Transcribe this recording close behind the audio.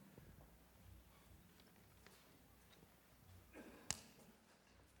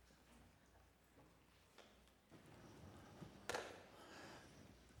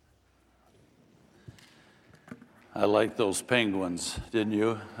I like those penguins, didn't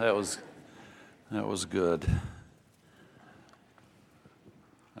you? That was good.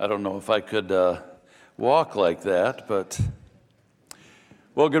 I don't know if I could walk like that, but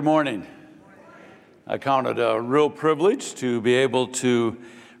well, good morning. I count it a real privilege to be able to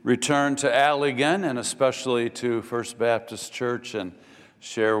return to Allegan and especially to First Baptist Church and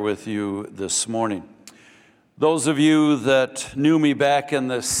share with you this morning. Those of you that knew me back in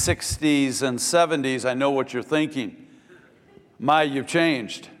the 60s and 70s, I know what you're thinking. You've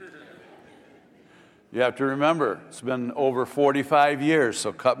changed. You have to remember, it's been over 45 years,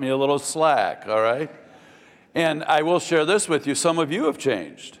 so cut me a little slack, all right? And I will share this with you. Some of you have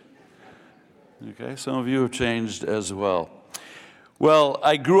changed. Okay, some of you have changed as well. Well,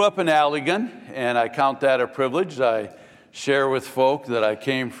 I grew up in Allegan, and I count that a privilege. I share with folk that I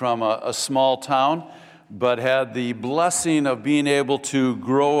came from a small town, but had the blessing of being able to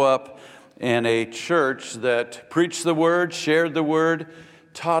grow up in a church that preached the Word, shared the Word,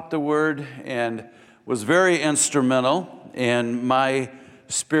 taught the Word, and was very instrumental in my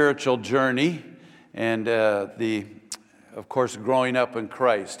spiritual journey. And of course, growing up in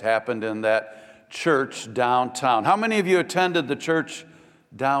Christ happened in that church downtown. How many of you attended the church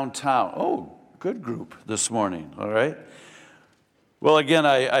downtown? Oh, good group this morning, all right? Well, again,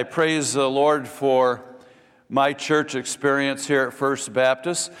 I praise the Lord for my church experience here at First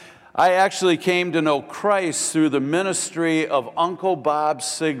Baptist. I actually came to know Christ through the ministry of Uncle Bob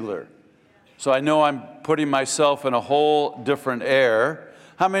Sigler. So I know I'm putting myself in a whole different air.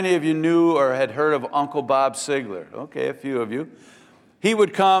 How many of you knew or had heard of Uncle Bob Sigler? Okay, a few of you. He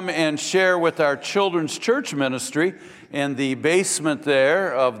would come and share with our children's church ministry in the basement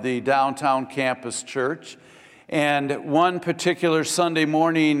there of the downtown campus church. And one particular Sunday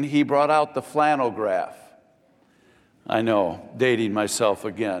morning, he brought out the flannel graph. I know, dating myself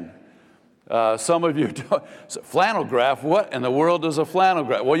again. Some of you don't. Flannel graph, what in the world is a flannel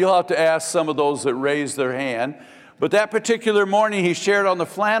graph? Well, you'll have to ask some of those that raised their hand. But that particular morning, he shared on the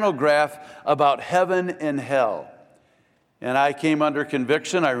flannel graph about heaven and hell. And I came under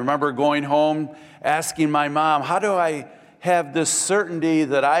conviction. I remember going home, asking my mom, how do I have this certainty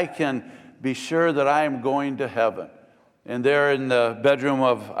that I can be sure that I am going to heaven? And there in the bedroom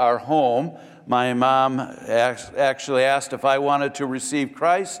of our home, my mom actually asked if I wanted to receive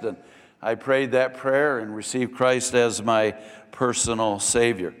Christ, and I prayed that prayer and received Christ as my personal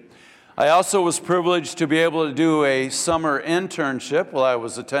Savior. I also was privileged to be able to do a summer internship while I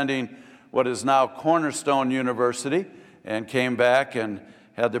was attending what is now Cornerstone University, and came back and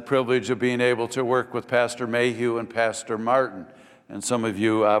had the privilege of being able to work with Pastor Mayhew and Pastor Martin. And some of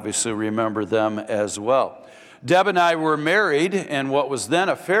you obviously remember them as well. Deb and I were married in what was then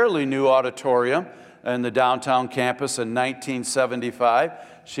a fairly new auditorium in the downtown campus in 1975.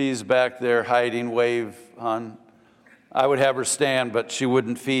 She's back there hiding, wave, hon. I would have her stand, but she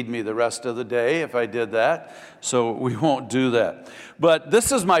wouldn't feed me the rest of the day if I did that, so we won't do that. But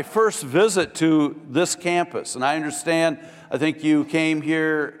this is my first visit to this campus, and I understand, I think you came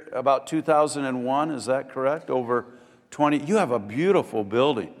here about 2001, is that correct? Over 20, you have a beautiful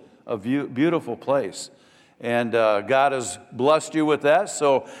building, a beautiful place. And God has blessed you with that,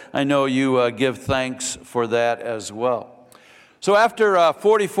 so I know you give thanks for that as well. So after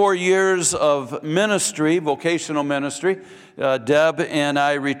 44 years of ministry, vocational ministry, Deb and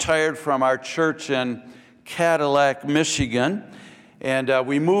I retired from our church in Cadillac, Michigan, and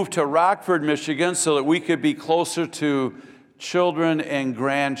we moved to Rockford, Michigan, so that we could be closer to children and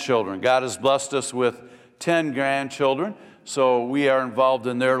grandchildren. God has blessed us with 10 grandchildren. So we are involved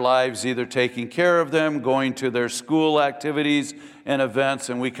in their lives, either taking care of them, going to their school activities and events,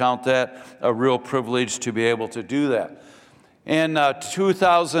 and we count that a real privilege to be able to do that. In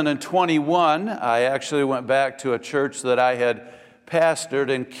 2021, I actually went back to a church that I had pastored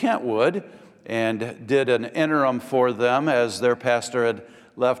in Kentwood and did an interim for them as their pastor had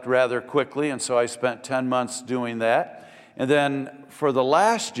left rather quickly, and so I spent 10 months doing that. And then for the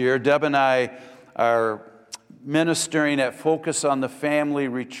last year, Deb and I are ministering at Focus on the Family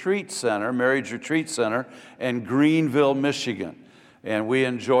Retreat Center, Marriage Retreat Center in Greenville, Michigan. And we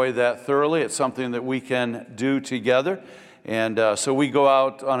enjoy that thoroughly. It's something that we can do together. And so we go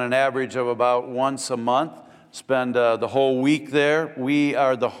out on an average of about once a month, spend the whole week there. We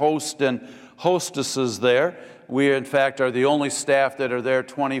are the host and hostesses there. We, in fact, are the only staff that are there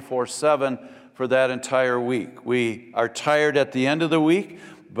 24/7 for that entire week. We are tired at the end of the week,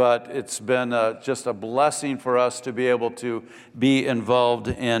 but it's been just a blessing for us to be able to be involved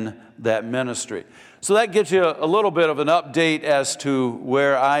in that ministry. So that gives you a little bit of an update as to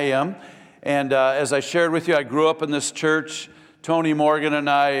where I am. And as I shared with you, I grew up in this church. Tony Morgan and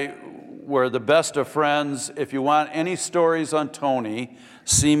I we're the best of friends. If you want any stories on Tony,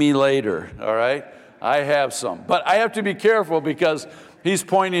 see me later, all right? I have some. But I have to be careful because he's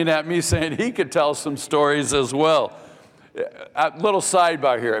pointing at me saying he could tell some stories as well. A little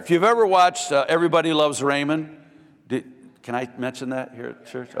sidebar here. If you've ever watched Everybody Loves Raymond, can I mention that here at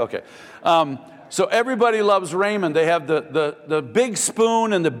church? Okay. So Everybody Loves Raymond. They have the big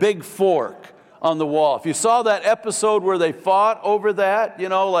spoon and the big fork on the wall. If you saw that episode where they fought over that,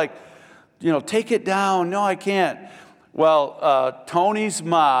 take it down. No, I can't. Well, Tony's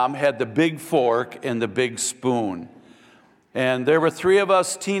mom had the big fork and the big spoon. And there were three of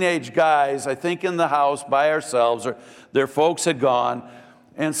us teenage guys, I think, in the house by ourselves, or their folks had gone,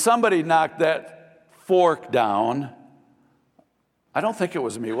 and somebody knocked that fork down. I don't think it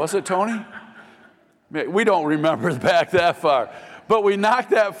was me. Was it Tony? We don't remember back that far. But we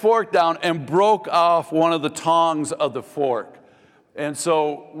knocked that fork down and broke off one of the tongs of the fork. And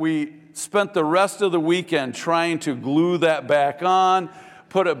so we spent the rest of the weekend trying to glue that back on,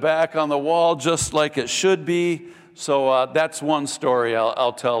 put it back on the wall just like it should be. So that's one story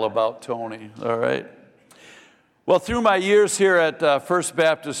I'll tell about Tony, all right? Well, through my years here at First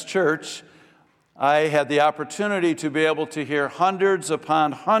Baptist Church, I had the opportunity to be able to hear hundreds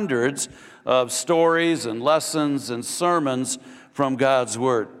upon hundreds of stories and lessons and sermons from God's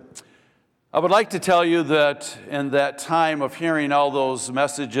Word. I would like to tell you that in that time of hearing all those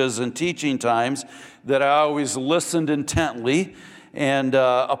messages and teaching times, that I always listened intently and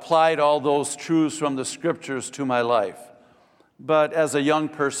applied all those truths from the Scriptures to my life. But as a young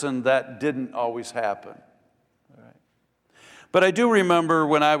person, that didn't always happen. All right. But I do remember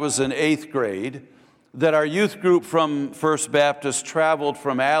when I was in 8th grade that our youth group from First Baptist traveled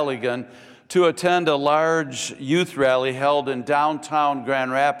from Allegan to attend a large youth rally held in downtown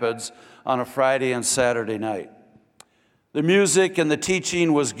Grand Rapids on a Friday and Saturday night. The music and the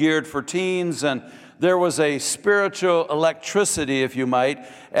teaching was geared for teens, and there was a spiritual electricity, if you might,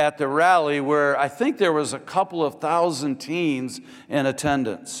 at the rally where I think there was a couple of thousand teens in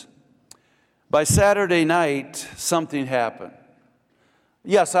attendance. By Saturday night, something happened.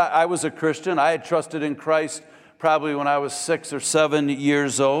 Yes, I was a Christian. I had trusted in Christ probably when I was 6 or 7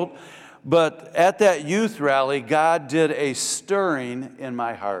 years old. But at that youth rally, God did a stirring in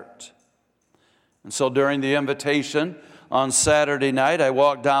my heart. And so during the invitation on Saturday night, I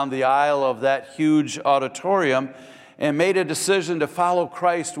walked down the aisle of that huge auditorium and made a decision to follow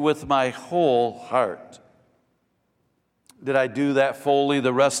Christ with my whole heart. Did I do that fully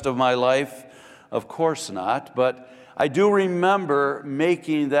the rest of my life? Of course not, but I do remember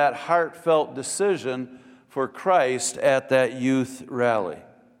making that heartfelt decision for Christ at that youth rally.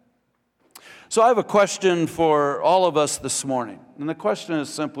 So I have a question for all of us this morning, and the question is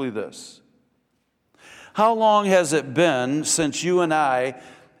simply this. How long has it been since you and I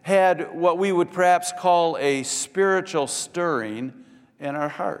had what we would perhaps call a spiritual stirring in our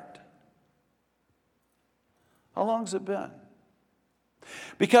heart? How long has it been?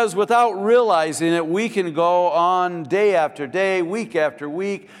 Because without realizing it, we can go on day after day, week after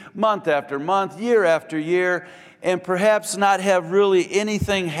week, month after month, year after year, and perhaps not have really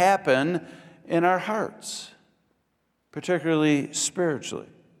anything happen in our hearts, particularly spiritually.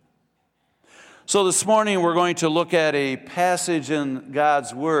 So this morning we're going to look at a passage in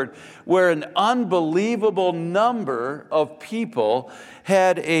God's Word where an unbelievable number of people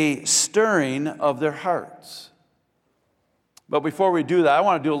had a stirring of their hearts. But before we do that, I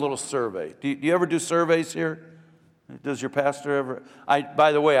want to do a little survey. Do you ever do surveys here? Does your pastor ever?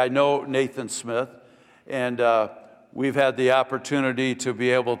 By the way, I know Nathan Smith, and we've had the opportunity to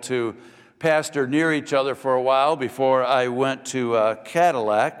be able to pastor near each other for a while before I went to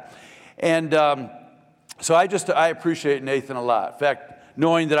Cadillac. And so I appreciate Nathan a lot. In fact,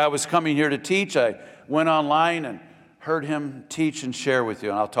 knowing that I was coming here to teach, I went online and heard him teach and share with you.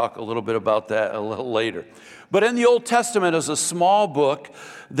 And I'll talk a little bit about that a little later. But in the Old Testament is a small book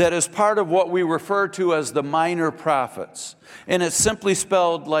that is part of what we refer to as the minor prophets. And it's simply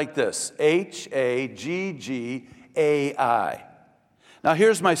spelled like this, Haggai. Now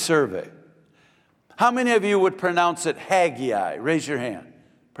here's my survey. How many of you would pronounce it Haggai? Raise your hand.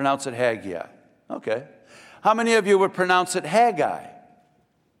 Pronounce it Haggai. Okay. How many of you would pronounce it Haggai?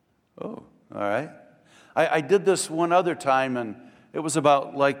 Oh, all right. I did this one other time, and it was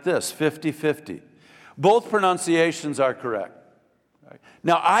about like this, 50-50. Both pronunciations are correct. Right.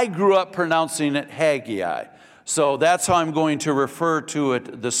 Now, I grew up pronouncing it Haggai, so that's how I'm going to refer to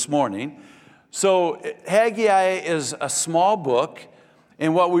it this morning. So Haggai is a small book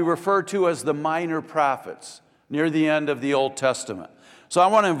in what we refer to as the minor prophets, near the end of the Old Testament. So I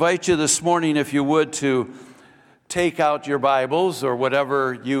want to invite you this morning, if you would, to take out your Bibles or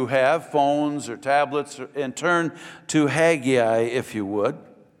whatever you have, phones or tablets, and turn to Haggai, if you would.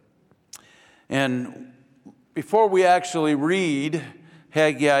 And before we actually read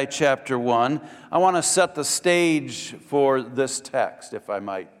Haggai chapter 1, I want to set the stage for this text, if I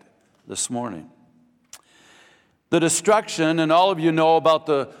might, this morning. The destruction, and all of you know about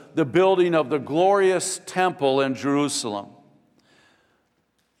the building of the glorious temple in Jerusalem.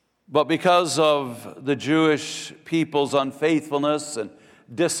 But because of the Jewish people's unfaithfulness and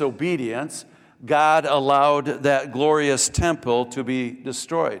disobedience, God allowed that glorious temple to be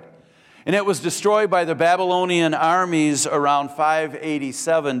destroyed. And it was destroyed by the Babylonian armies around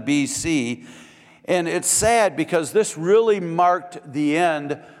 587 BC. And it's sad because this really marked the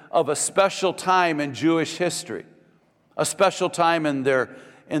end of a special time in Jewish history. A special time in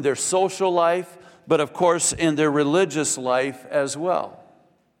their social life, but of course in their religious life as well.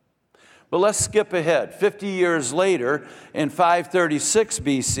 But let's skip ahead. 50 years later, in 536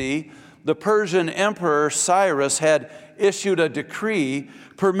 BC, the Persian Emperor Cyrus had issued a decree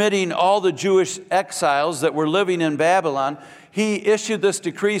permitting all the Jewish exiles that were living in Babylon. He issued this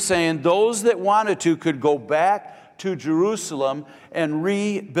decree saying those that wanted to could go back to Jerusalem and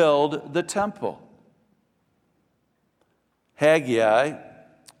rebuild the temple. Haggai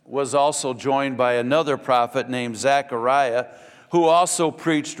was also joined by another prophet named Zechariah, who also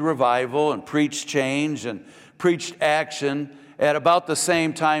preached revival and preached change and preached action at about the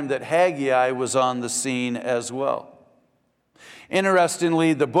same time that Haggai was on the scene as well.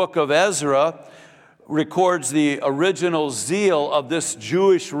 Interestingly, the book of Ezra records the original zeal of this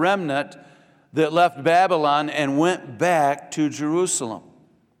Jewish remnant that left Babylon and went back to Jerusalem.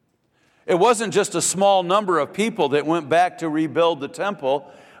 It wasn't just a small number of people that went back to rebuild the temple.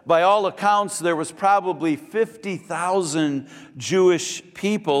 By all accounts, there was probably 50,000 Jewish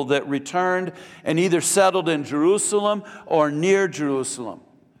people that returned and either settled in Jerusalem or near Jerusalem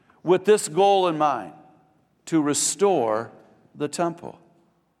with this goal in mind, to restore the temple.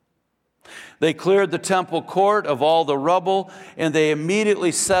 They cleared the temple court of all the rubble, and they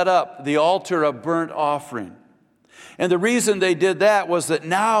immediately set up the altar of burnt offering. And the reason they did that was that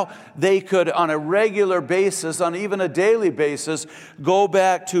now they could, on a regular basis, on even a daily basis, go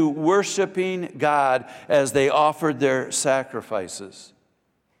back to worshiping God as they offered their sacrifices.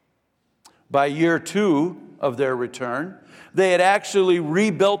 By year 2 of their return, they had actually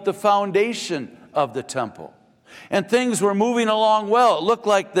rebuilt the foundation of the temple. And things were moving along well. It looked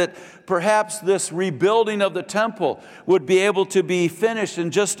like that perhaps this rebuilding of the temple would be able to be finished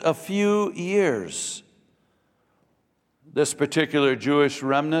in just a few years. This particular Jewish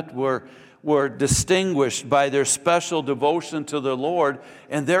remnant were distinguished by their special devotion to the Lord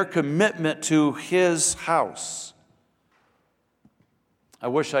and their commitment to His house. I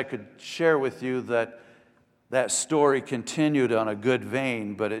wish I could share with you that story continued on a good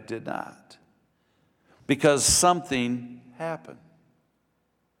vein, but it did not. Because something happened.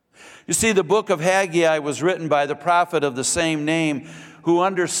 You see, the book of Haggai was written by the prophet of the same name, who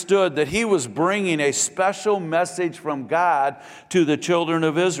understood that he was bringing a special message from God to the children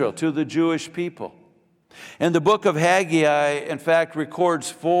of Israel, to the Jewish people. And the book of Haggai, in fact,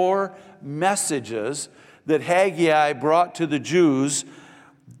 records 4 messages that Haggai brought to the Jews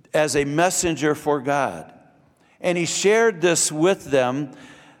as a messenger for God. And he shared this with them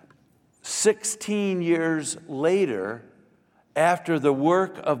 16 years later, after the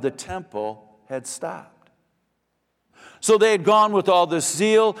work of the temple had stopped. So they had gone with all this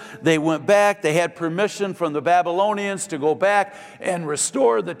zeal. They went back. They had permission from the Babylonians to go back and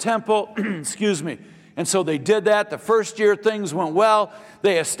restore the temple. Excuse me. And so they did that. The first year things went well.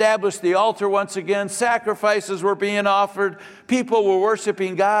 They established the altar once again. Sacrifices were being offered. People were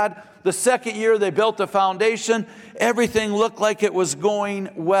worshiping God. The second year they built the foundation. Everything looked like it was going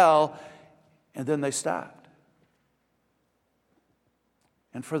well. And then they stopped.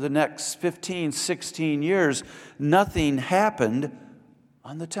 And for the next 15, 16 years, nothing happened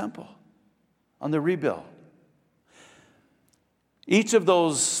on the temple, on the rebuild. Each of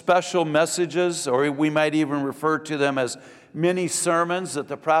those special messages, or we might even refer to them as mini sermons that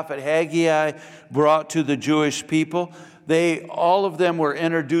the prophet Haggai brought to the Jewish people, all of them were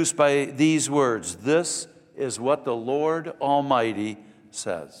introduced by these words: "This is what the Lord Almighty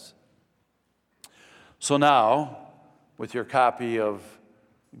says." So now, with your copy of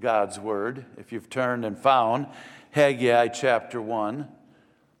God's Word, if you've turned and found Haggai chapter 1,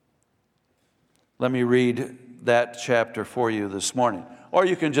 let me read that chapter for you this morning. Or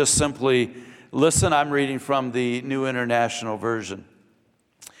you can just simply listen. I'm reading from the New International Version.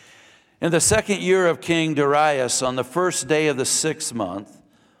 In the second year of King Darius, on the first day of the 6th month,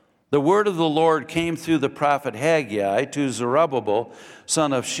 The word of the Lord came through the prophet Haggai to Zerubbabel,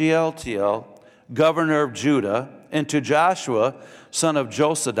 son of Shealtiel, governor of Judah, and to Joshua, son of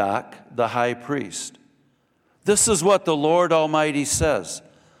Josadak, the high priest. This is what the Lord Almighty says.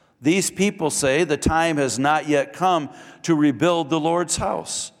 These people say the time has not yet come to rebuild the Lord's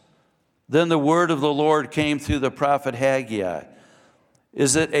house. Then the word of the Lord came through the prophet Haggai.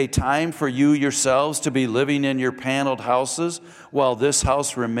 Is it a time for you yourselves to be living in your paneled houses while this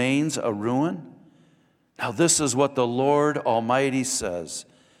house remains a ruin? Now this is what the Lord Almighty says.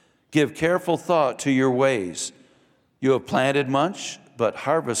 Give careful thought to your ways. You have planted much, but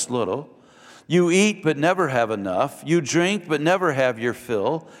harvest little. You eat, but never have enough. You drink, but never have your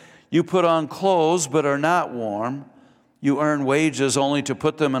fill. You put on clothes, but are not warm. You earn wages only to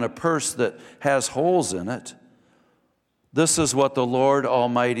put them in a purse that has holes in it. This is what the Lord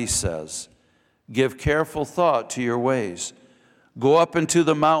Almighty says. Give careful thought to your ways. Go up into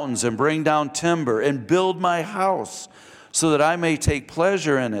the mountains and bring down timber and build my house so that I may take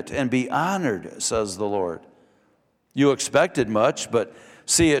pleasure in it and be honored, says the Lord. You expected much, but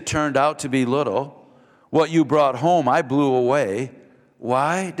see, it turned out to be little. What you brought home, I blew away.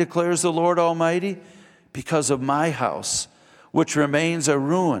 Why, declares the Lord Almighty? Because of my house, which remains a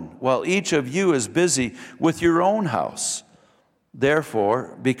ruin, while each of you is busy with your own house.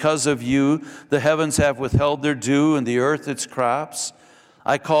 Therefore, because of you, the heavens have withheld their dew and the earth its crops.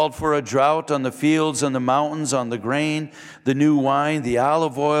 I called for a drought on the fields and the mountains, on the grain, the new wine, the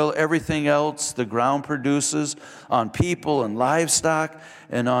olive oil, everything else the ground produces, on people and livestock,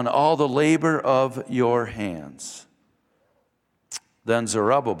 and on all the labor of your hands. Then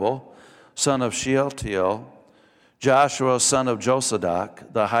Zerubbabel, son of Shealtiel, Joshua, son of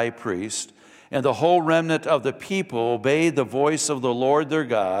Josadak, the high priest, and the whole remnant of the people obeyed the voice of the Lord their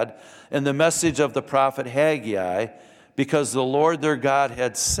God and the message of the prophet Haggai, because the Lord their God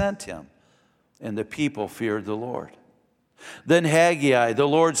had sent him, and the people feared the Lord. Then Haggai, the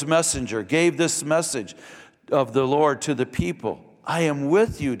Lord's messenger, gave this message of the Lord to the people. I am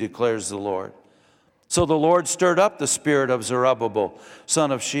with you, declares the Lord. So the Lord stirred up the spirit of Zerubbabel,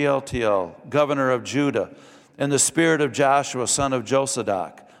 son of Shealtiel, governor of Judah, and the spirit of Joshua, son of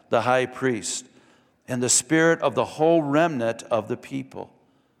Josadak, the high priest, and the spirit of the whole remnant of the people.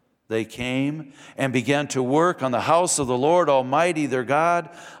 They came and began to work on the house of the Lord Almighty their God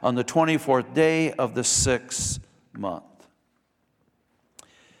on the 24th day of the 6th month.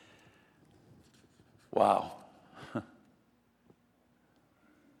 Wow.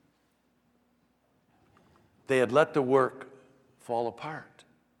 They had let the work fall apart.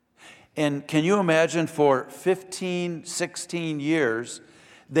 And can you imagine, for 15, 16 years,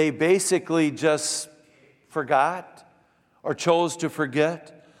 they basically just forgot or chose to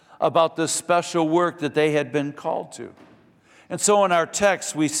forget about this special work that they had been called to. And so in our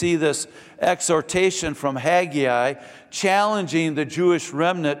text, we see this exhortation from Haggai challenging the Jewish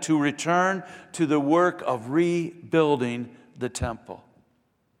remnant to return to the work of rebuilding the temple.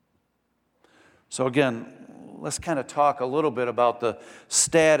 So again, let's kind of talk a little bit about the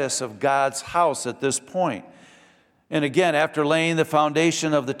status of God's house at this point. And again, after laying the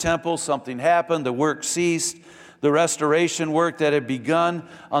foundation of the temple, something happened, the work ceased. The restoration work that had begun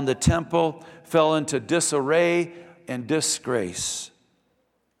on the temple fell into disarray and disgrace.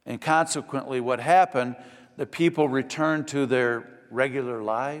 And consequently, what happened, the people returned to their regular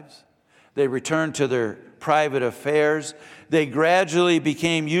lives. They returned to their private affairs. They gradually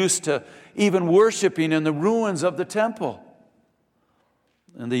became used to even worshiping in the ruins of the temple.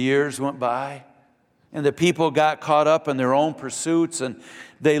 And the years went by, and the people got caught up in their own pursuits, and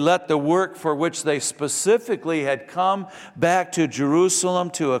they let the work for which they specifically had come back to Jerusalem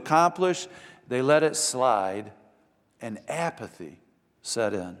to accomplish, they let it slide, and apathy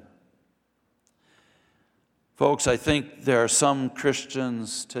set in. Folks, I think there are some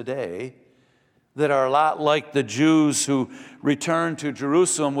Christians today that are a lot like the Jews who returned to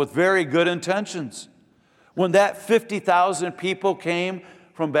Jerusalem with very good intentions. When that 50,000 people came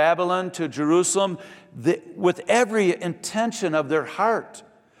from Babylon to Jerusalem, with every intention of their heart,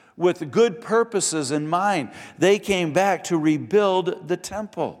 with good purposes in mind, they came back to rebuild the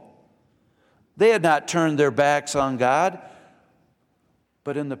temple. They had not turned their backs on God,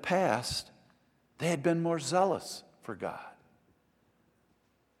 but in the past, they had been more zealous for God.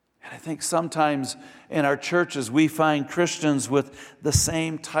 And I think sometimes in our churches, we find Christians with the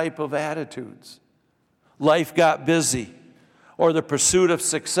same type of attitudes. Life got busy, or the pursuit of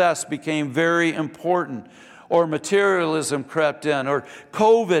success became very important, or materialism crept in, or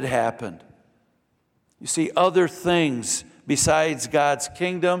COVID happened. You see, other things besides God's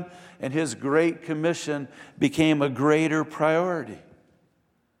kingdom and His great commission became a greater priority.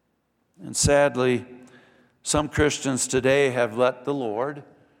 And sadly, some Christians today have let the Lord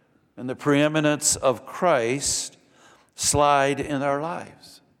and the preeminence of Christ slide in our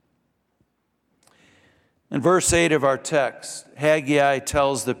lives. In verse 8 of our text, Haggai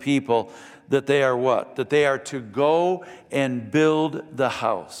tells the people that they are what? That they are to go and build the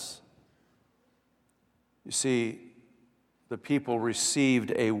house. You see, the people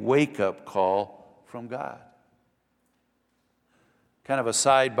received a wake-up call from God. Kind of a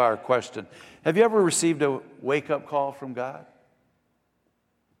sidebar question. Have you ever received a wake-up call from God?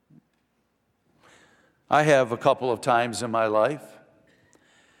 I have a couple of times in my life.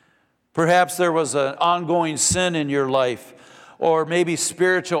 Perhaps there was an ongoing sin in your life, or maybe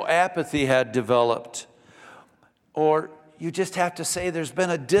spiritual apathy had developed, or you just have to say there's been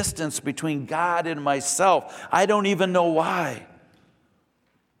a distance between God and myself. I don't even know why.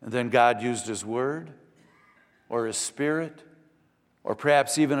 And then God used His Word or His Spirit, or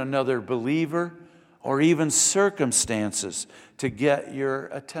perhaps even another believer, or even circumstances to get your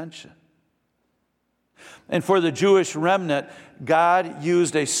attention. And for the Jewish remnant, God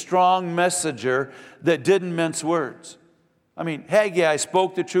used a strong messenger that didn't mince words. I mean, Haggai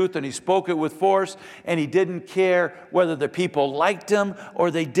spoke the truth, and he spoke it with force, and he didn't care whether the people liked him or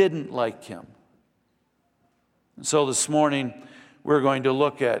they didn't like him. And so this morning, we're going to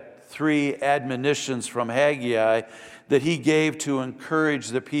look at 3 admonitions from Haggai that he gave to encourage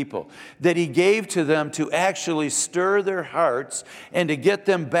the people, that he gave to them to actually stir their hearts and to get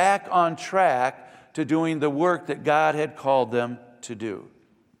them back on track to doing the work that God had called them to do.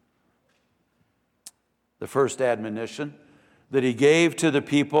 The first admonition that he gave to the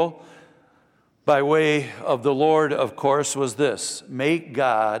people by way of the Lord, of course, was this: make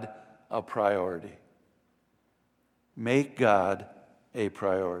God a priority. Make God a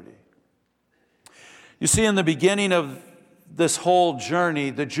priority. You see, in the beginning of this whole journey,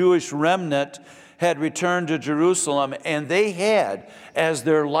 the Jewish remnant had returned to Jerusalem, and they had as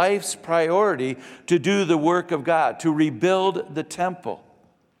their life's priority to do the work of God, to rebuild the temple.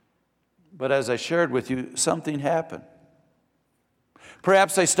 But as I shared with you, something happened.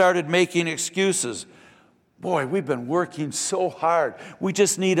 Perhaps they started making excuses. Boy, we've been working so hard. We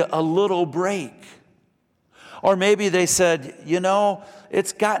just need a little break. Or maybe they said,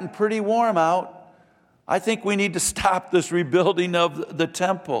 it's gotten pretty warm out. I think we need to stop this rebuilding of the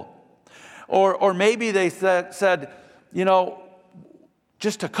temple. Or maybe they said,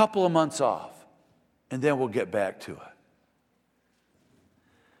 just a couple of months off, and then we'll get back to it.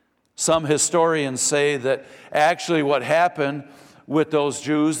 Some historians say that actually what happened with those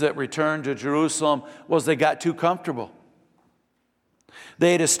Jews that returned to Jerusalem was they got too comfortable.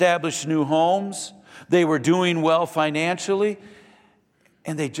 They had established new homes. They were doing well financially,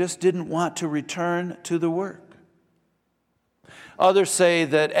 and they just didn't want to return to the work. Others say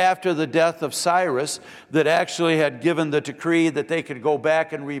that after the death of Cyrus, that actually had given the decree that they could go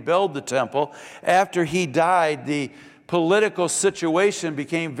back and rebuild the temple, after he died, the political situation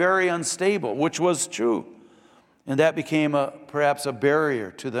became very unstable, which was true. And that became perhaps a barrier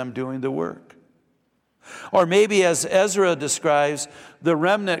to them doing the work. Or maybe, as Ezra describes, the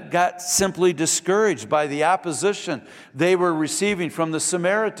remnant got simply discouraged by the opposition they were receiving from the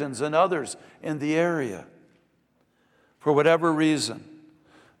Samaritans and others in the area. For whatever reason,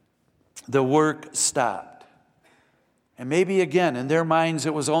 the work stopped. And maybe again, in their minds,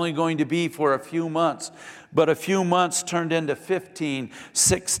 it was only going to be for a few months. But a few months turned into 15,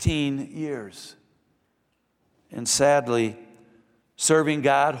 16 years. And sadly, serving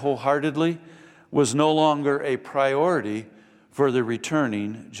God wholeheartedly was no longer a priority for the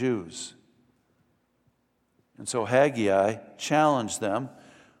returning Jews. And so Haggai challenged them,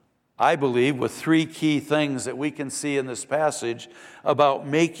 I believe, with 3 key things that we can see in this passage about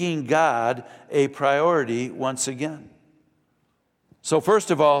making God a priority once again. So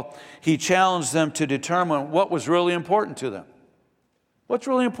first of all, he challenged them to determine what was really important to them. What's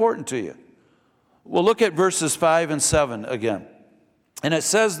really important to you? Well, look at verses 5 and 7 again. And it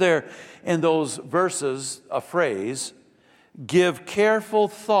says there in those verses a phrase, give careful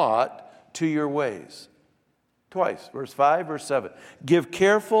thought to your ways. Twice, verse 5, verse 7. Give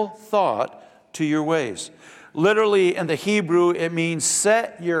careful thought to your ways. Literally in the Hebrew, it means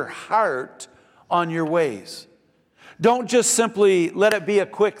set your heart on your ways. Don't just simply let it be a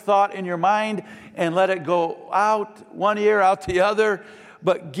quick thought in your mind and let it go out one ear, out the other,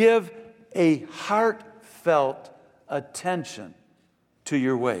 but give a heartfelt attention to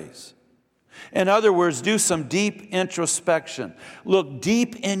your ways. In other words, do some deep introspection. Look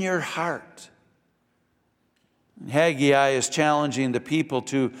deep in your heart. Haggai is challenging the people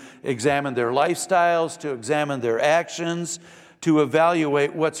to examine their lifestyles, to examine their actions, to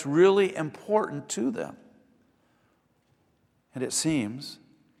evaluate what's really important to them. And it seems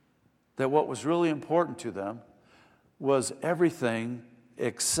that what was really important to them was everything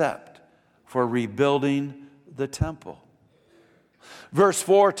except for rebuilding the temple. Verse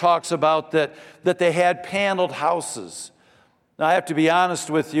 4 talks about that they had paneled houses. Now, I have to be honest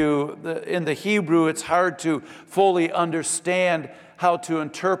with you, in the Hebrew, it's hard to fully understand how to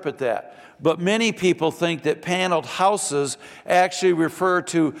interpret that. But many people think that paneled houses actually refer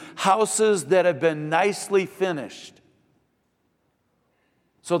to houses that have been nicely finished.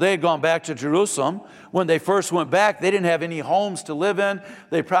 So they had gone back to Jerusalem. When they first went back, they didn't have any homes to live in.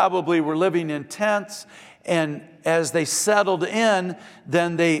 They probably were living in tents. And as they settled in,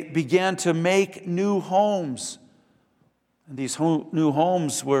 then they began to make new homes. And these new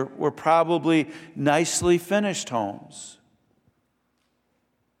homes were probably nicely finished homes.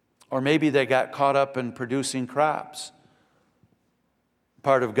 Or maybe they got caught up in producing crops.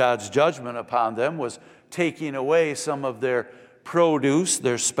 Part of God's judgment upon them was taking away some of their produce,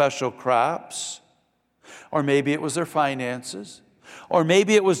 their special crops. Or maybe it was their finances. Or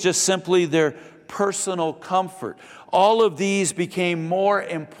maybe it was just simply their personal comfort. All of these became more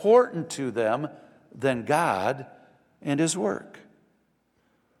important to them than God and His work.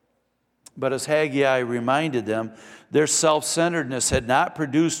 But as Haggai reminded them, their self-centeredness had not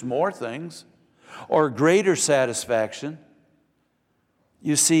produced more things or greater satisfaction.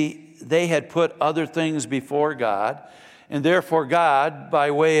 You see, they had put other things before God, and therefore God,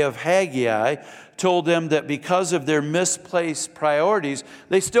 by way of Haggai, told them that because of their misplaced priorities,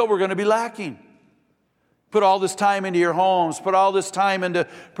 they still were going to be lacking. Put all this time into your homes, put all this time into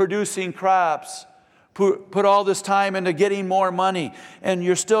producing crops, put all this time into getting more money, and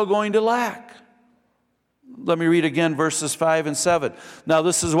you're still going to lack. Let me read again verses 5 and 7. Now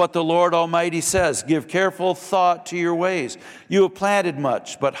this is what the Lord Almighty says. Give careful thought to your ways. You have planted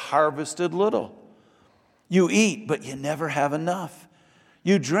much, but harvested little. You eat, but you never have enough.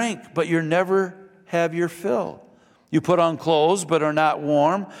 You drink, but you never have your fill. You put on clothes, but are not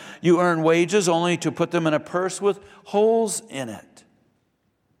warm. You earn wages only to put them in a purse with holes in it.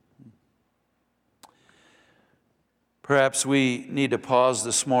 Perhaps we need to pause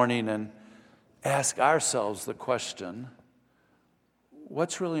this morning and ask ourselves the question,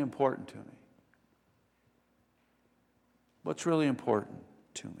 what's really important to me? What's really important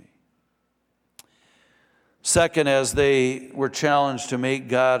to me? Second, as they were challenged to make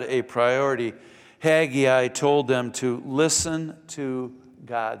God a priority, Haggai told them to listen to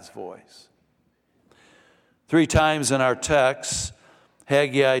God's voice. 3 times in our text,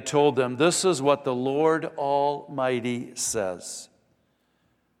 Haggai told them, this is what the Lord Almighty says.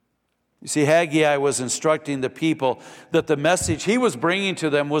 You see, Haggai was instructing the people that the message he was bringing to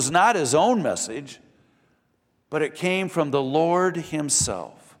them was not his own message, but it came from the Lord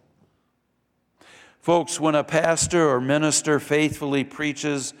Himself. Folks, when a pastor or minister faithfully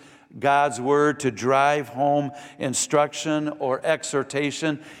preaches God's word to drive home instruction or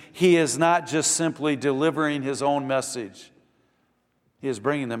exhortation, he is not just simply delivering his own message. He is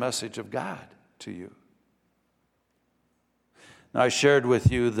bringing the message of God to you. Now, I shared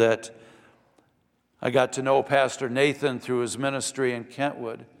with you that I got to know Pastor Nathan through his ministry in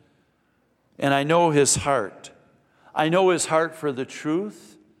Kentwood, and I know his heart. I know his heart for the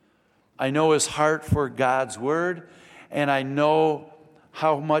truth. I know his heart for God's word, and I know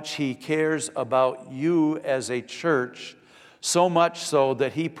how much he cares about you as a church, so much so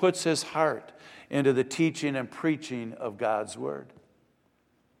that he puts his heart into the teaching and preaching of God's word.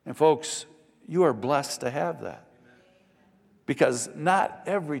 And folks, you are blessed to have that, because not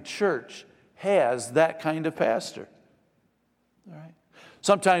every church has that kind of pastor. All right?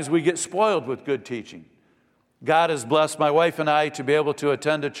 Sometimes we get spoiled with good teaching. God has blessed my wife and I to be able to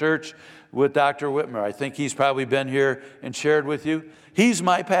attend a church with Dr. Whitmer. I think he's probably been here and shared with you. He's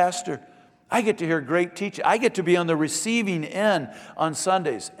my pastor. I get to hear great teaching. I get to be on the receiving end on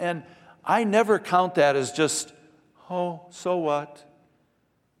Sundays. And I never count that as just, oh, so what?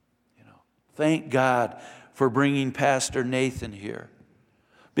 Thank God for bringing Pastor Nathan here.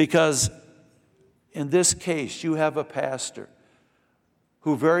 Because in this case, you have a pastor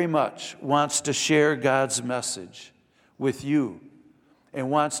who very much wants to share God's message with you and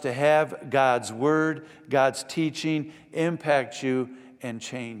wants to have God's word, God's teaching impact you and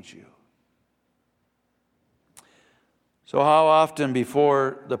change you. So how often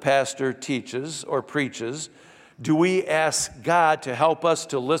before the pastor teaches or preaches do we ask God to help us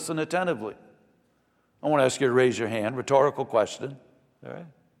to listen attentively? I want to ask you to raise your hand. Rhetorical question. All right.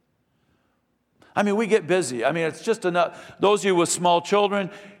 I mean, we get busy. I mean, it's just enough. Those of you with small children,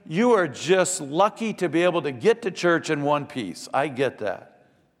 you are just lucky to be able to get to church in one piece. I get that.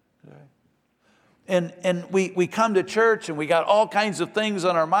 Okay. And we come to church and we got all kinds of things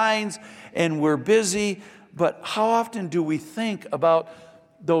on our minds and we're busy. But how often do we think about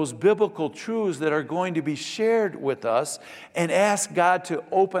those biblical truths that are going to be shared with us and ask God to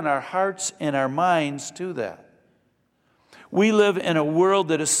open our hearts and our minds to that? We live in a world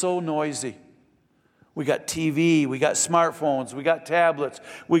that is so noisy. We got TV, we got smartphones, we got tablets,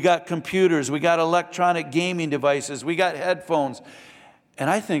 we got computers, we got electronic gaming devices, we got headphones. And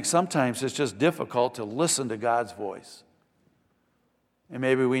I think sometimes it's just difficult to listen to God's voice. And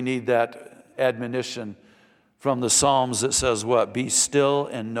maybe we need that admonition from the Psalms that says what? Be still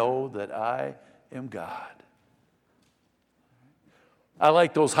and know that I am God. I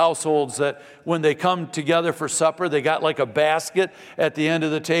like those households that when they come together for supper, they got like a basket at the end of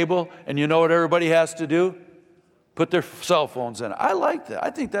the table, and you know what everybody has to do? Put their cell phones in it. I like that.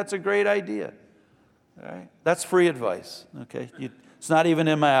 I think that's a great idea. All right? That's free advice. Okay? It's not even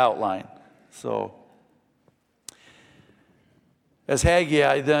in my outline. So, as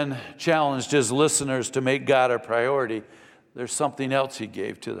Haggai then challenged his listeners to make God a priority, there's something else he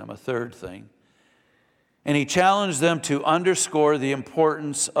gave to them, a third thing. And he challenged them to underscore the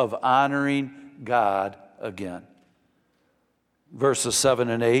importance of honoring God again. Verses 7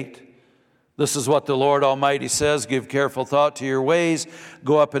 and 8. This is what the Lord Almighty says, give careful thought to your ways,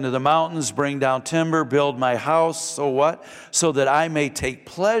 go up into the mountains, bring down timber, build my house. So what? So that I may take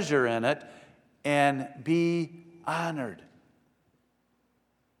pleasure in it and be honored.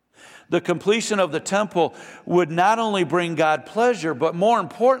 The completion of the temple would not only bring God pleasure, but more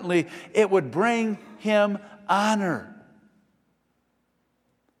importantly, it would bring Him honor.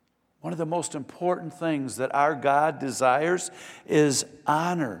 One of the most important things that our God desires is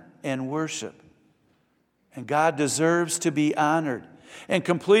honor and worship. And God deserves to be honored. And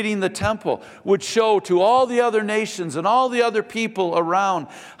completing the temple would show to all the other nations and all the other people around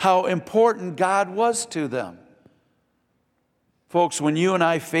how important God was to them. Folks, when you and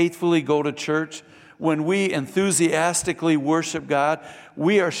I faithfully go to church, when we enthusiastically worship God,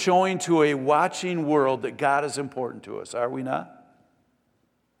 we are showing to a watching world that God is important to us, are we not?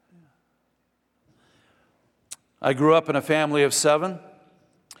 I grew up in a family of 7.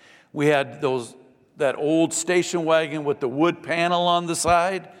 We had that old station wagon with the wood panel on the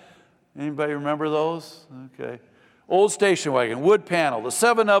side. Anybody remember those? Okay. Old station wagon, wood panel. The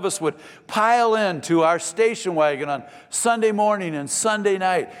 7 of us would pile into our station wagon on Sunday morning and Sunday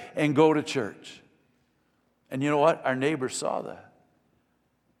night and go to church. And you know what? Our neighbors saw that.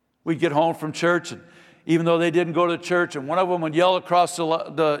 We'd get home from church, and even though they didn't go to church, and one of them would yell across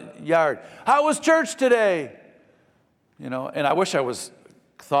the yard, "How was church today?" You know, and I wish I was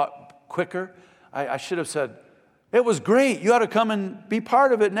thought quicker. I should have said, "It was great. You ought to come and be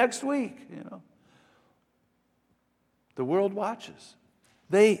part of it next week." You know. The world watches.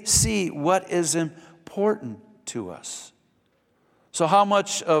 They see what is important to us. So how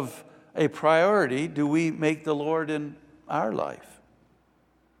much of a priority do we make the Lord in our life?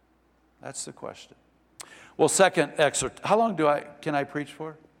 That's the question. Well, second excerpt. How long can I preach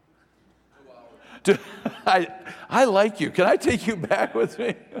for? 2 hours. I like you. Can I take you back with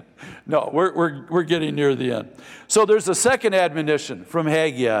me? No, we're getting near the end. So there's a second admonition from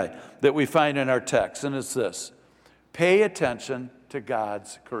Haggai that we find in our text, and it's this. Pay attention to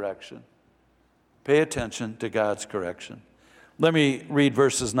God's correction. Pay attention to God's correction. Let me read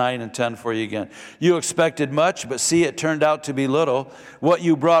verses 9 and 10 for you again. You expected much, but see, it turned out to be little. What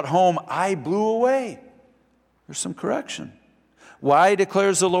you brought home, I blew away. There's some correction. Why,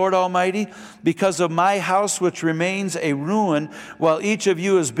 declares the Lord Almighty? Because of my house which remains a ruin, while each of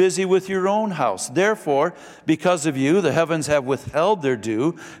you is busy with your own house. Therefore, because of you, the heavens have withheld their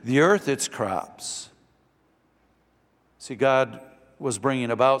dew, the earth its crops. See, God was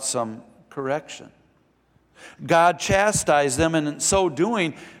bringing about some correction. God chastised them, and in so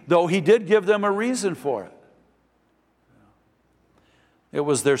doing, though He did give them a reason for it. It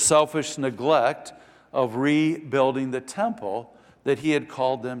was their selfish neglect of rebuilding the temple that He had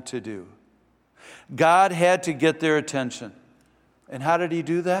called them to do. God had to get their attention. And how did He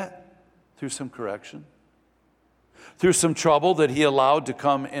do that? Through some correction. Through some trouble that He allowed to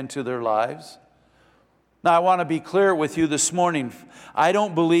come into their lives. Now, I want to be clear with you this morning. I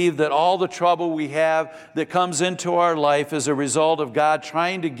don't believe that all the trouble we have that comes into our life is a result of God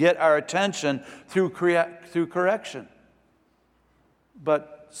trying to get our attention through correction.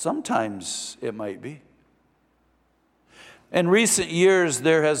 But sometimes it might be. In recent years,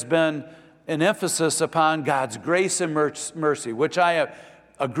 there has been an emphasis upon God's grace and mercy, which I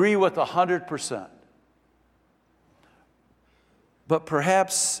agree with 100%. But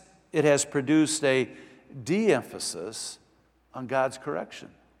perhaps it has produced a de-emphasis on God's correction.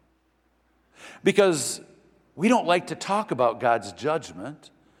 Because we don't like to talk about God's judgment.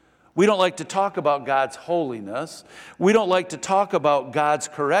 We don't like to talk about God's holiness. We don't like to talk about God's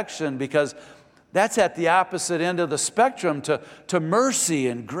correction because that's at the opposite end of the spectrum to mercy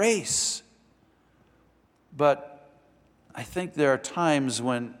and grace. But I think there are times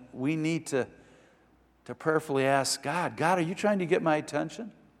when we need to prayerfully ask God, God, are you trying to get my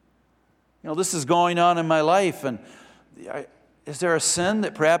attention? You know, this is going on in my life, and is there a sin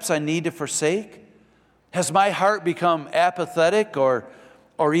that perhaps I need to forsake? Has my heart become apathetic or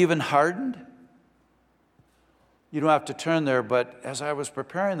even hardened? You don't have to turn there, but as I was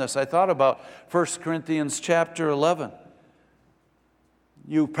preparing this, I thought about 1 Corinthians chapter 11.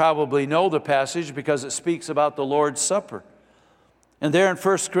 You probably know the passage because it speaks about the Lord's Supper. And there in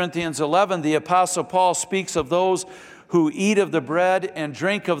 1 Corinthians 11, the Apostle Paul speaks of those who eat of the bread and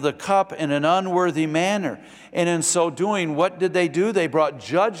drink of the cup in an unworthy manner. And in so doing, what did they do? They brought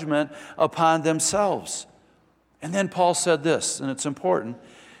judgment upon themselves. And then Paul said this, and it's important.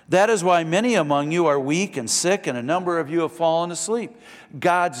 That is why many among you are weak and sick, and a number of you have fallen asleep.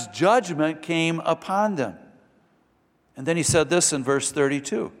 God's judgment came upon them. And then he said this in verse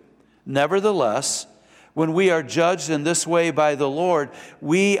 32. Nevertheless, when we are judged in this way by the Lord,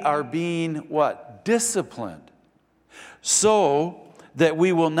 we are being what? Disciplined. So that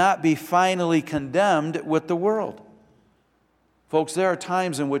we will not be finally condemned with the world. Folks, there are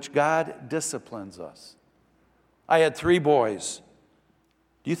times in which God disciplines us. I had 3 boys.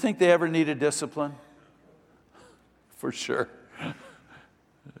 Do you think they ever needed discipline? For sure.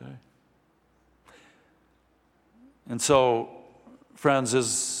 And so, friends,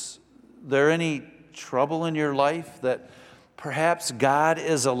 is there any trouble in your life that perhaps God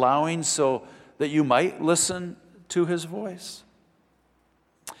is allowing so that you might listen to His voice?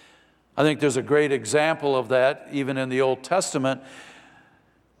 I think there's a great example of that even in the Old Testament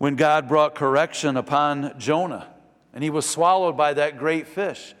when God brought correction upon Jonah and he was swallowed by that great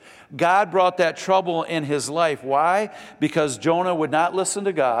fish. God brought that trouble in his life. Why? Because Jonah would not listen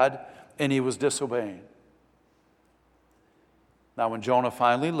to God and he was disobeying. Now, when Jonah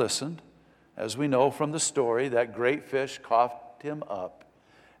finally listened, as we know from the story, that great fish coughed him up,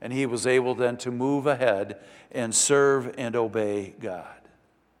 and he was able then to move ahead and serve and obey God.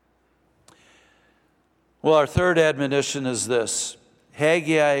 Well, our third admonition is this.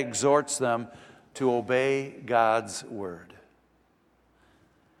 Haggai exhorts them to obey God's word.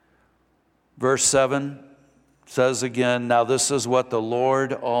 Verse 7 says again, now this is what the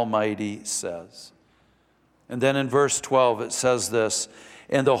Lord Almighty says. And then in verse 12 it says this,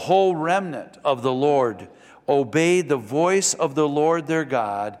 and the whole remnant of the Lord obeyed the voice of the Lord their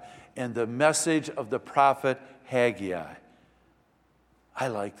God and the message of the prophet Haggai. I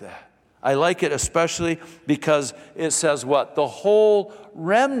like that. I like it especially because it says what? The whole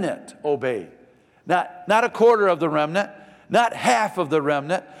remnant obeyed. Not a quarter of the remnant, not half of the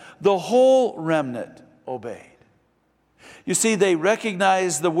remnant. The whole remnant obeyed. You see, they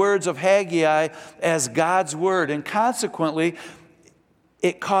recognized the words of Haggai as God's word, and consequently,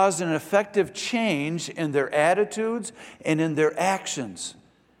 it caused an effective change in their attitudes and in their actions.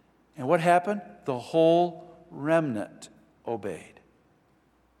 And what happened? The whole remnant obeyed.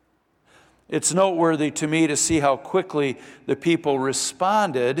 It's noteworthy to me to see how quickly the people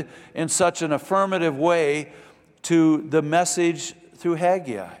responded in such an affirmative way to the message through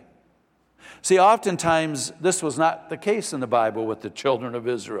Haggai. See, oftentimes this was not the case in the Bible with the children of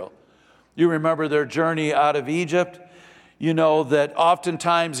Israel. You remember their journey out of Egypt. You know that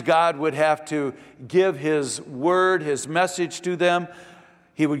oftentimes God would have to give His word, His message to them.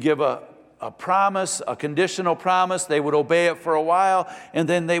 He would give a promise, a conditional promise. They would obey it for a while, and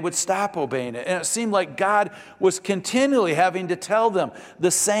then they would stop obeying it. And it seemed like God was continually having to tell them the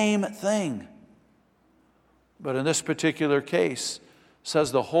same thing. But in this particular case,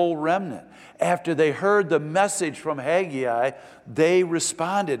 says the whole remnant, after they heard the message from Haggai, they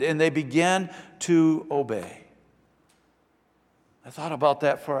responded and they began to obey. I thought about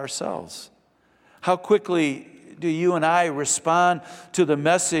that for ourselves. How quickly do you and I respond to the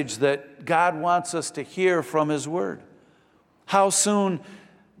message that God wants us to hear from His Word? How soon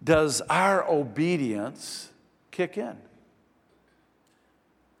does our obedience kick in?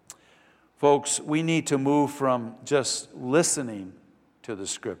 Folks, we need to move from just listening to the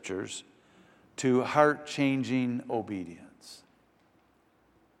Scriptures to heart-changing obedience.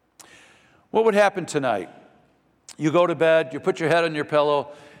 What would happen tonight? You go to bed, you put your head on your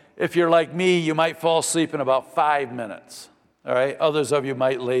pillow. If you're like me, you might fall asleep in about 5 minutes. All right, others of you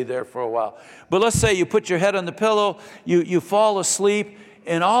might lay there for a while. But let's say you put your head on the pillow, you fall asleep,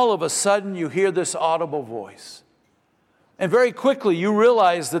 and all of a sudden you hear this audible voice. And very quickly you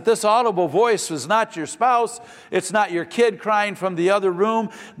realize that this audible voice is not your spouse, it's not your kid crying from the other room.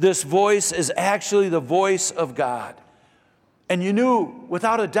 This voice is actually the voice of God. And you knew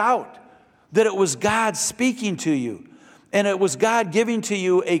without a doubt that it was God speaking to you, and it was God giving to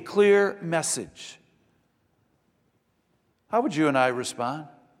you a clear message. How would you and I respond?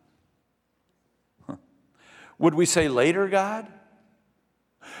 Would we say, later, God?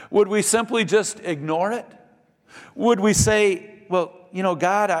 Would we simply just ignore it? Would we say, well,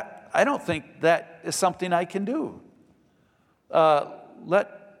 God, I don't think that is something I can do.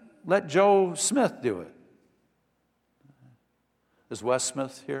 Let Joe Smith do it. Is Wes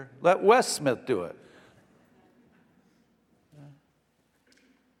Smith here? Let Wes Smith do it.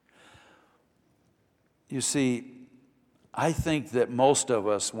 You see, I think that most of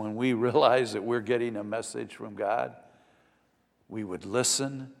us, when we realize that we're getting a message from God, we would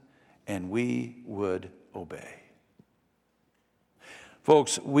listen and we would obey.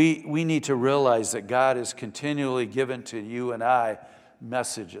 Folks, we need to realize that God is continually given to you and I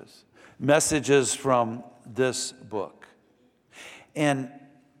messages from this book. And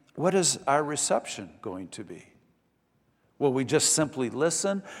what is our reception going to be? Will we just simply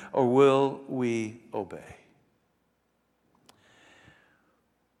listen, or will we obey?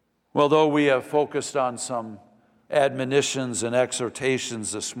 Well, though we have focused on some admonitions and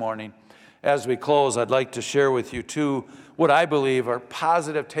exhortations this morning, as we close, I'd like to share with you two what I believe are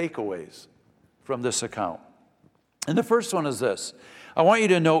positive takeaways from this account. And the first one is this. I want you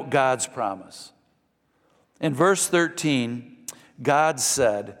to note God's promise. In verse 13, God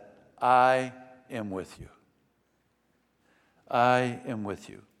said, I am with you. I am with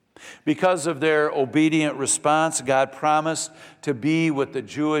you. Because of their obedient response, God promised to be with the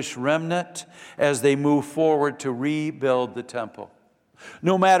Jewish remnant as they move forward to rebuild the temple.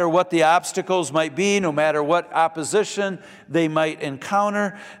 No matter what the obstacles might be, no matter what opposition they might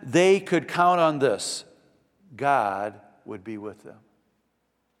encounter, they could count on this. God would be with them.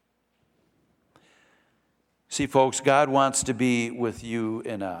 See, folks, God wants to be with you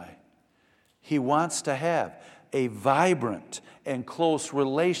and I. He wants to have a vibrant and close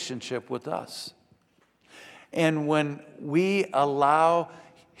relationship with us. And when we allow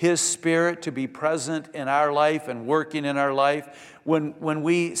His Spirit to be present in our life and working in our life, when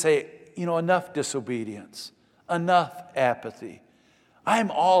we say, enough disobedience, enough apathy,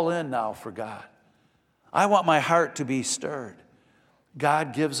 I'm all in now for God. I want my heart to be stirred.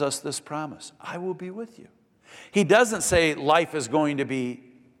 God gives us this promise. I will be with you. He doesn't say life is going to be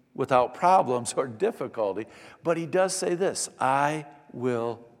without problems or difficulty, but He does say this, I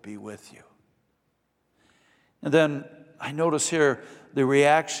will be with you. And then I notice here the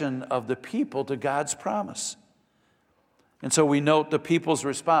reaction of the people to God's promise. And so we note the people's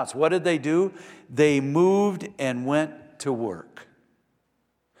response. What did they do? They moved and went to work.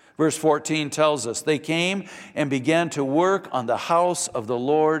 Verse 14 tells us, they came and began to work on the house of the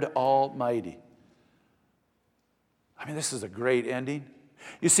Lord Almighty. I mean, this is a great ending.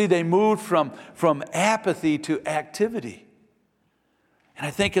 You see, they moved from apathy to activity. And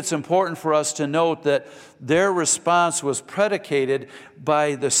I think it's important for us to note that their response was predicated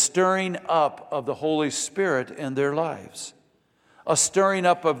by the stirring up of the Holy Spirit in their lives. A stirring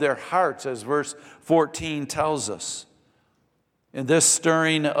up of their hearts, as verse 14 tells us. And this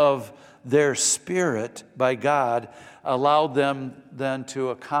stirring of their spirit by God allowed them then to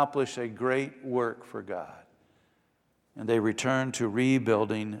accomplish a great work for God. And they returned to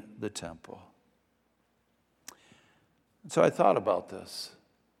rebuilding the temple. And so I thought about this.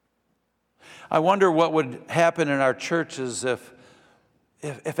 I wonder what would happen in our churches if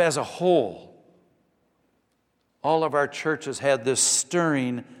as a whole, all of our churches had this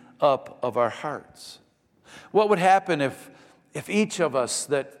stirring up of our hearts. What would happen if each of us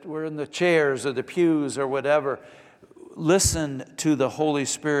that were in the chairs or the pews or whatever listened to the Holy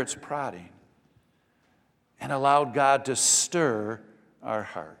Spirit's prodding and allowed God to stir our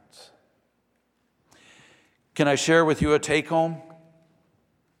hearts? Can I share with you a take-home?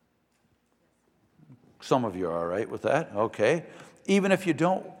 Some of you are all right with that, okay. Even if you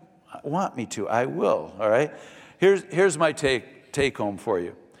don't want me to, I will, all right. Here's my take-home for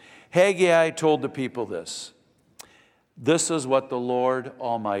you. Haggai told the people this. This is what the Lord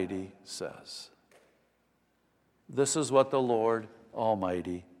Almighty says. This is what the Lord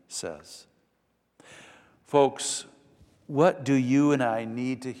Almighty says. Folks, what do you and I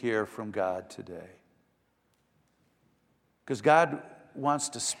need to hear from God today? Because God wants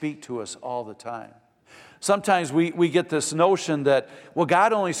to speak to us all the time. Sometimes we get this notion that, well,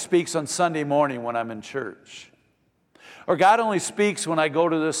 God only speaks on Sunday morning when I'm in church. Or God only speaks when I go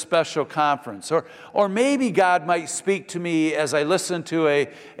to this special conference. Or maybe God might speak to me as I listen to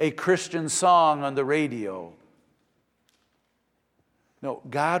a Christian song on the radio. No,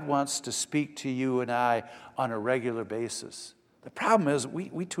 God wants to speak to you and I on a regular basis. The problem is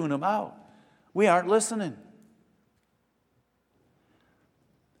we tune him out. We aren't listening.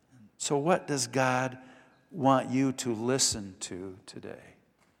 So what does God want you to listen to today?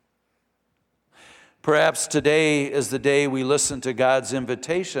 Perhaps today is the day we listen to God's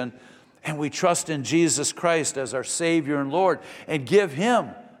invitation and we trust in Jesus Christ as our Savior and Lord and give him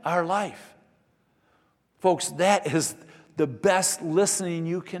our life. Folks, that is the best listening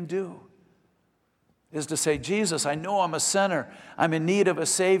you can do, is to say, Jesus, I know I'm a sinner. I'm in need of a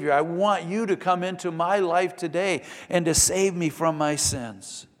Savior. I want you to come into my life today and to save me from my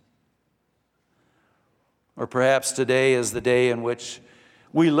sins. Or perhaps today is the day in which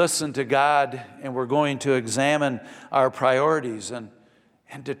we listen to God and we're going to examine our priorities and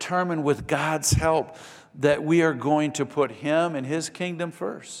determine with God's help that we are going to put him and his kingdom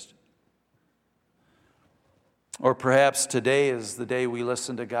first. Or perhaps today is the day we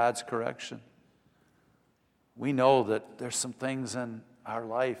listen to God's correction. We know that there's some things in our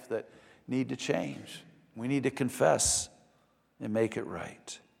life that need to change. We need to confess and make it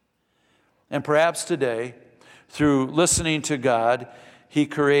right. And perhaps today, through listening to God, he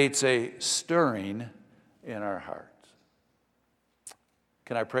creates a stirring in our hearts.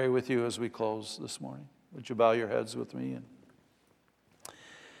 Can I pray with you as we close this morning? Would you bow your heads with me?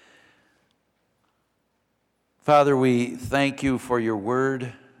 Father, we thank you for your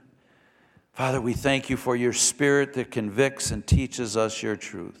word. Father, we thank you for your Spirit that convicts and teaches us your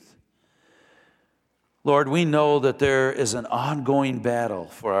truth. Lord, we know that there is an ongoing battle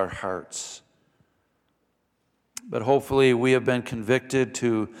for our hearts. But hopefully we have been convicted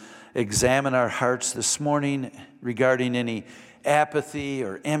to examine our hearts this morning regarding any apathy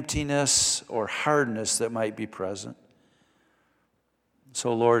or emptiness or hardness that might be present.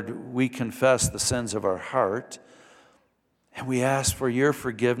 So, Lord, we confess the sins of our heart, and we ask for your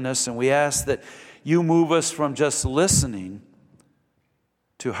forgiveness, and we ask that you move us from just listening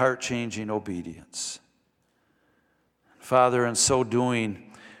to heart-changing obedience. Father, in so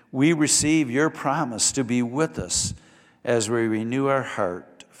doing, we receive your promise to be with us as we renew our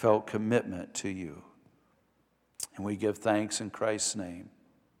heartfelt commitment to you. And we give thanks in Christ's name.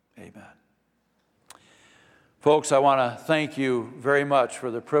 Amen. Folks, I want to thank you very much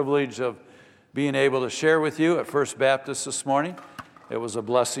for the privilege of being able to share with you at First Baptist this morning. It was a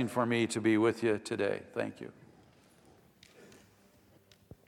blessing for me to be with you today. Thank you.